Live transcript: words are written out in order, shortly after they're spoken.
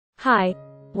Hi.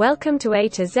 Welcome to A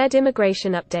to Z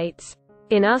Immigration Updates.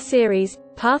 In our series,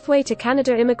 Pathway to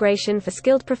Canada Immigration for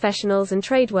Skilled Professionals and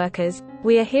Trade Workers,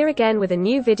 we are here again with a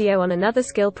new video on another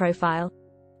skill profile.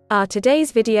 Our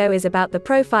today's video is about the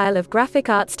profile of graphic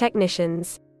arts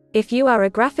technicians. If you are a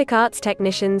graphic arts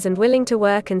technician and willing to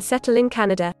work and settle in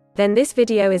Canada, then this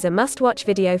video is a must-watch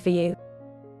video for you.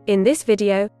 In this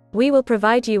video, we will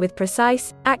provide you with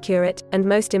precise, accurate, and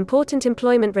most important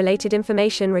employment-related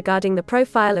information regarding the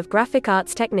profile of graphic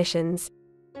arts technicians.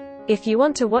 If you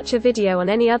want to watch a video on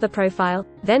any other profile,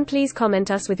 then please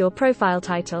comment us with your profile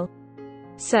title,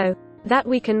 so that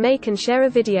we can make and share a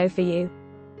video for you.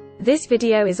 This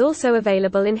video is also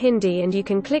available in Hindi and you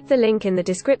can click the link in the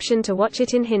description to watch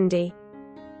it in Hindi.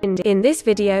 In this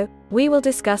video, we will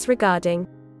discuss regarding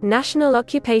National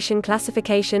Occupation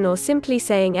Classification, or simply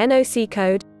saying NOC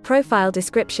code, profile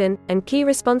description, and key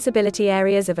responsibility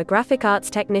areas of a graphic arts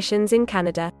technicians in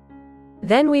Canada.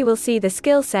 Then we will see the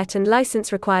skill set and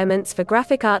license requirements for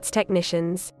graphic arts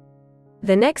technicians.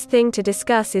 The next thing to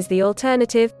discuss is the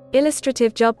alternative,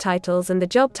 illustrative job titles and the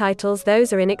job titles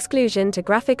those are in exclusion to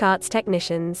graphic arts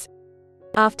technicians.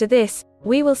 After this,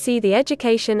 we will see the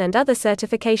education and other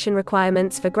certification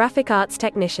requirements for graphic arts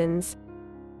technicians.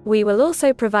 We will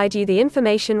also provide you the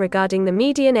information regarding the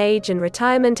median age and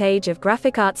retirement age of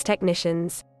graphic arts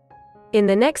technicians. In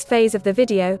the next phase of the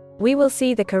video, we will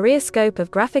see the career scope of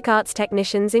graphic arts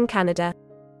technicians in Canada.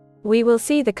 We will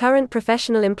see the current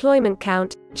professional employment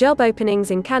count, job openings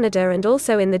in Canada and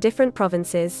also in the different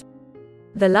provinces.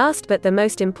 The last but the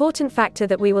most important factor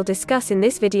that we will discuss in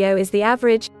this video is the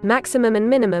average, maximum and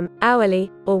minimum,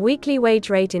 hourly, or weekly wage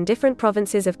rate in different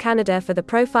provinces of Canada for the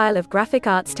profile of graphic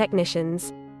arts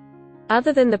technicians.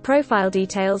 Other than the profile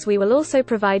details, we will also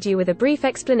provide you with a brief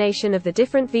explanation of the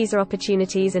different visa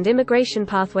opportunities and immigration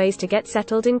pathways to get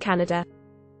settled in Canada.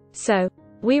 So,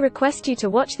 we request you to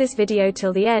watch this video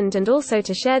till the end and also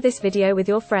to share this video with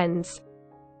your friends.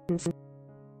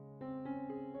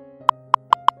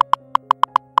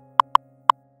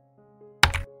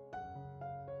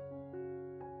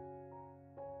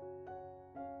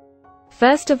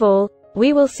 First of all,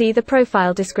 we will see the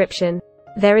profile description.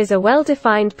 There is a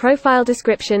well-defined profile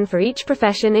description for each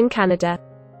profession in Canada.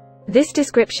 This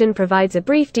description provides a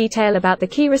brief detail about the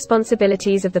key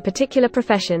responsibilities of the particular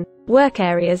profession, work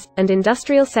areas, and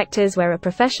industrial sectors where a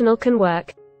professional can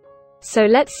work. So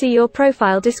let's see your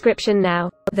profile description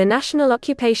now. The National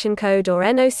Occupation Code, or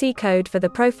NOC code, for the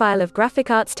profile of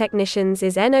graphic arts technicians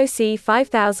is NOC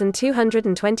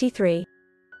 5223.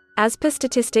 As per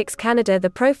Statistics Canada, the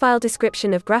profile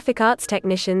description of graphic arts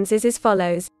technicians is as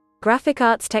follows. Graphic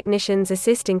arts technicians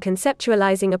assist in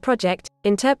conceptualizing a project,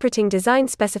 interpreting design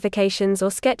specifications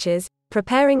or sketches,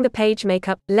 preparing the page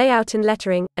makeup, layout and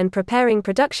lettering, and preparing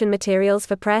production materials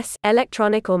for press,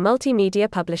 electronic or multimedia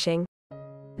publishing.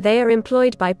 They are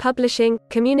employed by publishing,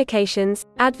 communications,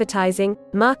 advertising,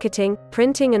 marketing,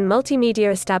 printing and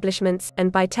multimedia establishments,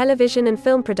 and by television and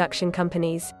film production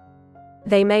companies.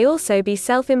 They may also be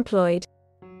self-employed.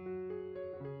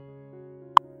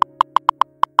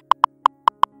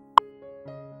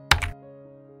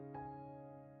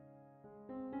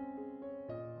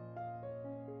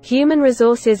 Human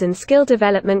Resources and Skill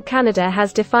Development Canada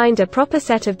has defined a proper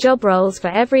set of job roles for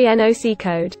every NOC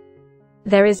code.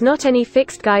 There is not any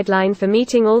fixed guideline for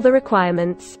meeting all the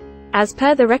requirements. As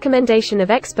per the recommendation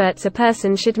of experts, a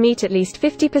person should meet at least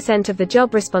 50% of the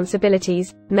job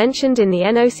responsibilities mentioned in the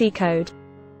NOC code.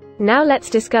 Now let's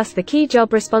discuss the key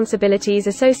job responsibilities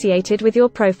associated with your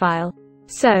profile.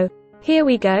 So, here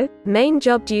we go. Main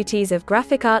job duties of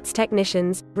graphic arts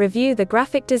technicians. Review the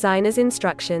graphic designer's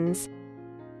instructions.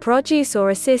 Produce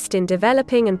or assist in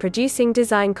developing and producing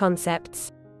design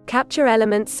concepts. Capture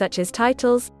elements such as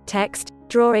titles, text,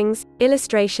 drawings,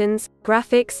 illustrations,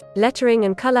 graphics, lettering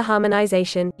and color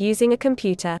harmonization, using a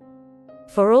computer.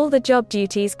 For all the job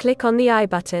duties, click on the I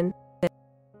button.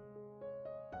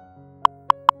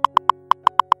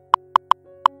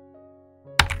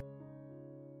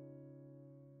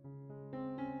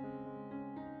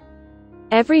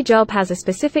 Every job has a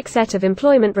specific set of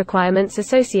employment requirements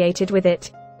associated with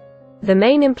it. The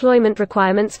main employment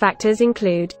requirements factors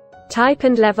include type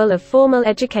and level of formal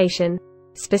education,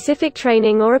 specific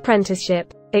training or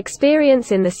apprenticeship,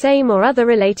 experience in the same or other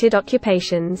related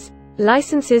occupations,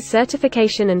 licenses,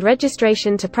 certification and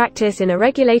registration to practice in a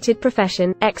regulated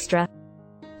profession, extra.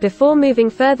 Before moving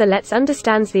further, let's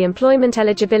understand the employment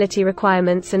eligibility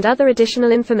requirements and other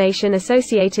additional information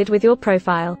associated with your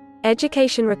profile.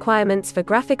 Education requirements for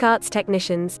graphic arts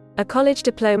technicians. A college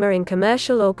diploma in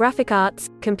commercial or graphic arts,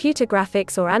 computer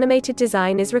graphics or animated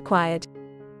design is required.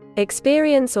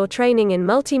 Experience or training in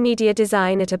multimedia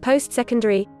design at a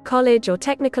post-secondary, college or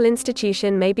technical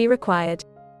institution may be required.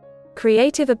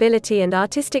 Creative ability and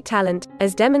artistic talent,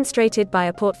 as demonstrated by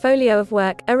a portfolio of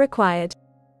work, are required.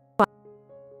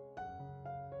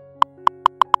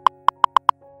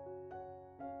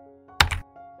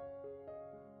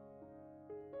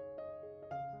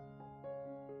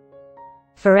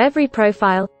 For every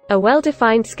profile, a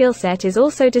well-defined skill set is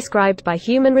also described by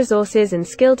Human Resources and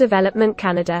Skill Development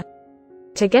Canada.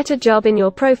 To get a job in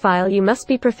your profile, you must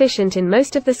be proficient in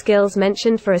most of the skills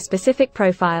mentioned for a specific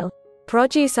profile.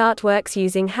 Produce artworks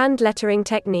using hand lettering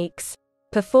techniques.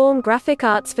 Perform graphic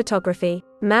arts photography.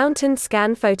 Mount and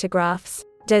scan photographs.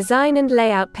 Design and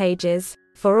layout pages.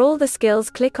 For all the skills,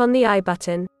 click on the I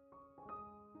button.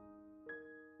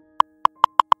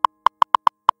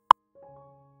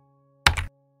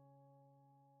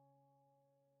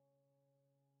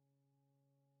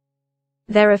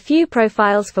 There are few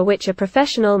profiles for which a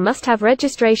professional must have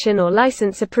registration or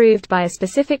license approved by a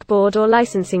specific board or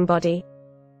licensing body.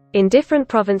 In different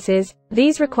provinces,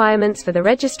 these requirements for the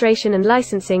registration and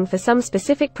licensing for some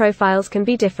specific profiles can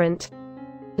be different.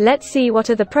 Let's see what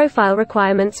are the profile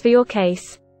requirements for your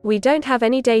case. We don't have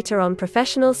any data on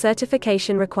professional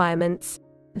certification requirements.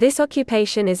 This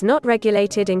occupation is not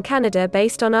regulated in Canada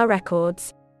based on our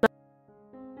records.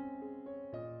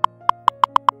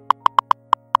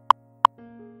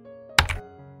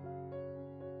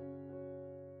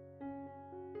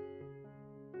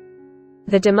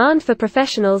 The demand for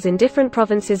professionals in different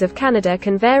provinces of Canada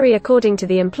can vary according to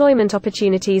the employment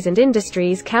opportunities and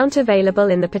industries count available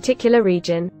in the particular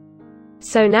region.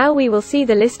 So now we will see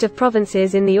the list of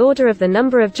provinces in the order of the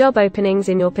number of job openings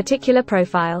in your particular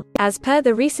profile. As per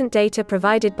the recent data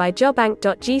provided by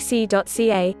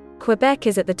jobank.gc.ca, Quebec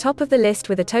is at the top of the list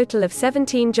with a total of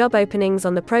 17 job openings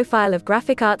on the profile of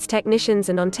graphic arts technicians,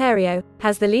 and Ontario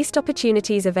has the least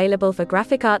opportunities available for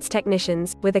graphic arts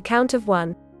technicians, with a count of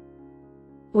 1.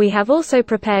 We have also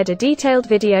prepared a detailed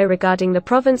video regarding the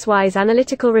province-wise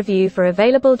analytical review for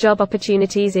available job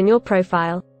opportunities in your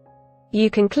profile. You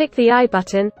can click the I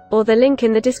button, or the link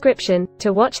in the description,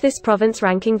 to watch this province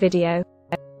ranking video.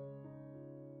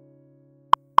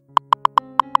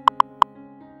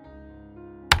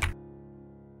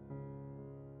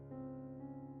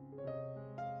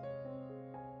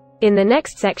 In the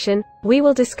next section, we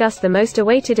will discuss the most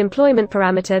awaited employment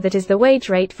parameter, that is the wage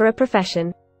rate for a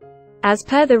profession. As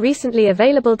per the recently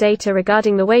available data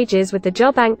regarding the wages with the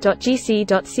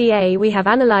jobank.gc.ca, we have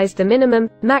analyzed the minimum,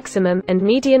 maximum, and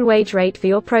median wage rate for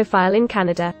your profile in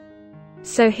Canada.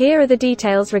 So here are the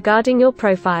details regarding your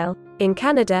profile. In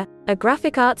Canada, a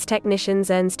graphic arts technician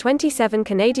earns 27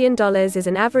 Canadian dollars as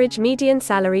an average median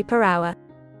salary per hour.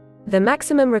 The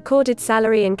maximum recorded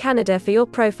salary in Canada for your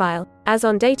profile, as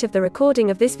on date of the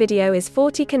recording of this video, is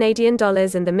 40 Canadian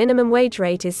dollars, and the minimum wage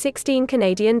rate is 16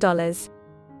 Canadian dollars.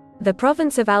 The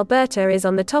province of Alberta is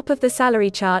on the top of the salary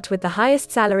chart with the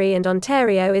highest salary, and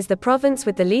Ontario is the province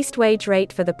with the least wage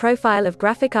rate for the profile of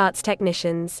graphic arts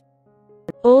technicians.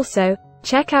 Also,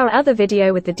 check our other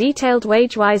video with the detailed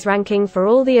wage-wise ranking for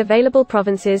all the available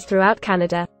provinces throughout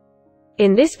Canada.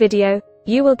 In this video,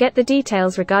 you will get the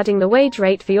details regarding the wage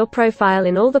rate for your profile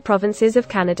in all the provinces of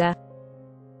Canada.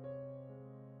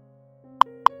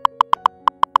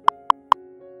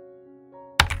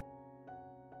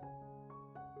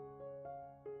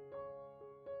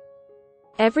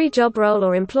 Every job role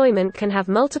or employment can have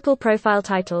multiple profile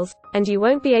titles, and you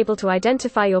won't be able to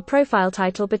identify your profile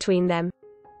title between them.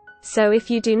 So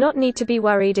if you do not need to be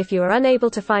worried if you are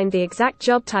unable to find the exact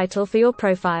job title for your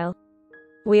profile.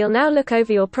 We'll now look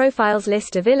over your profile's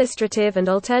list of illustrative and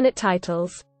alternate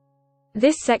titles.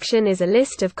 This section is a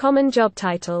list of common job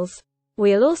titles.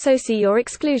 We'll also see your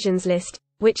exclusions list,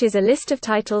 which is a list of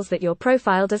titles that your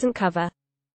profile doesn't cover.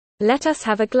 Let us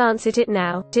have a glance at it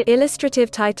now. The illustrative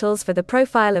titles for the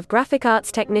profile of graphic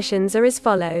arts technicians are as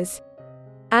follows: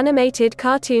 Animated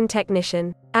cartoon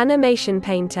technician, animation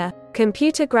painter,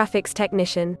 computer graphics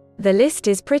technician. The list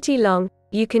is pretty long.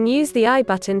 You can use the I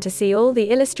button to see all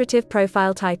the illustrative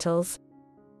profile titles.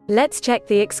 Let's check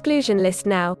the exclusion list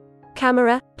now.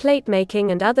 Camera, plate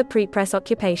making and other prepress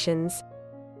occupations.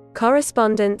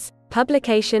 Correspondence,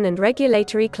 publication and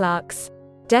regulatory clerks.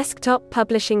 Desktop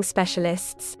publishing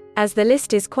specialists. As the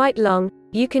list is quite long,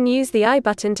 you can use the I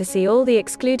button to see all the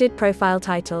excluded profile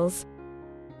titles.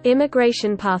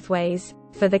 Immigration pathways.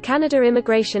 For the Canada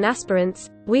immigration aspirants,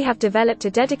 we have developed a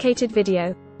dedicated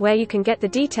video, where you can get the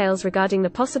details regarding the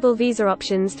possible visa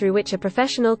options through which a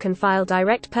professional can file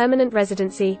direct permanent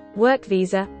residency, work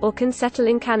visa, or can settle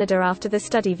in Canada after the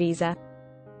study visa.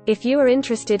 If you are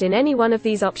interested in any one of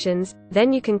these options,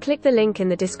 then you can click the link in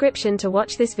the description to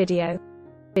watch this video.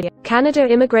 Canada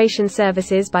Immigration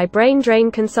Services by Brain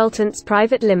Drain Consultants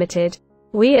Private Limited.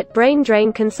 We at Brain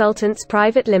Drain Consultants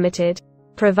Private Limited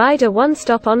provide a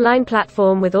one-stop online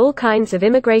platform with all kinds of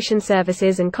immigration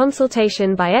services and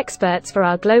consultation by experts for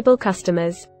our global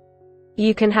customers.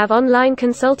 You can have online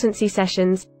consultancy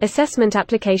sessions, assessment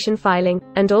application filing,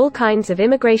 and all kinds of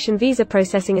immigration visa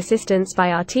processing assistance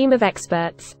by our team of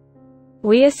experts.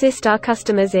 We assist our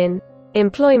customers in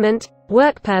employment,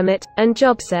 work permit, and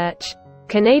job search,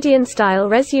 Canadian-style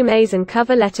resumes and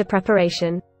cover letter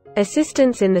preparation,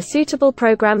 assistance in the suitable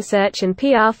program search and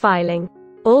PR filing,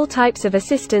 all types of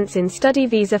assistance in study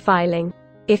visa filing.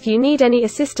 If you need any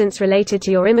assistance related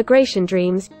to your immigration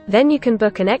dreams, then you can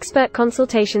book an expert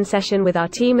consultation session with our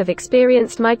team of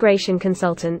experienced migration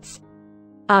consultants.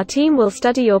 Our team will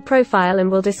study your profile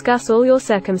and will discuss all your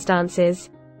circumstances.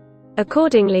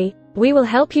 Accordingly, we will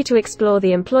help you to explore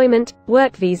the employment,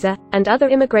 work visa, and other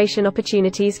immigration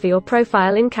opportunities for your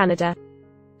profile in Canada.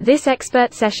 This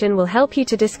expert session will help you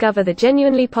to discover the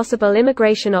genuinely possible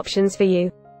immigration options for you.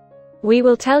 We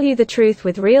will tell you the truth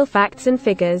with real facts and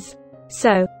figures.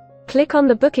 So, click on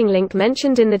the booking link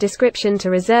mentioned in the description to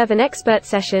reserve an expert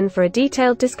session for a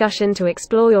detailed discussion to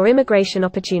explore your immigration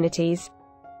opportunities.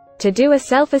 To do a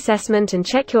self-assessment and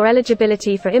check your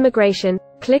eligibility for immigration,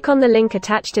 click on the link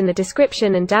attached in the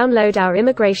description and download our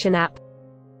immigration app.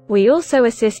 We also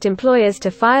assist employers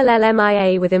to file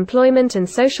LMIA with Employment and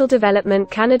Social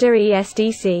Development Canada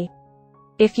 (ESDC).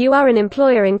 If you are an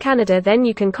employer in Canada, then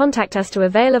you can contact us to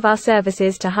avail of our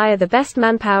services to hire the best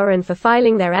manpower and for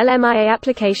filing their LMIA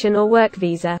application or work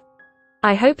visa.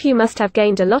 I hope you must have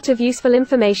gained a lot of useful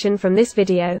information from this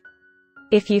video.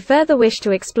 If you further wish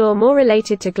to explore more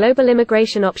related to global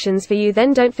immigration options for you,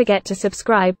 then don't forget to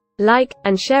subscribe, like,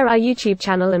 and share our YouTube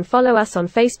channel and follow us on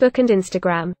Facebook and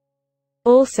Instagram.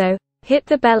 Also, hit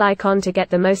the bell icon to get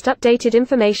the most updated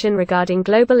information regarding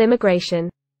global immigration.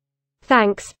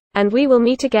 Thanks. And we will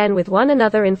meet again with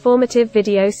another informative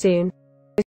video soon.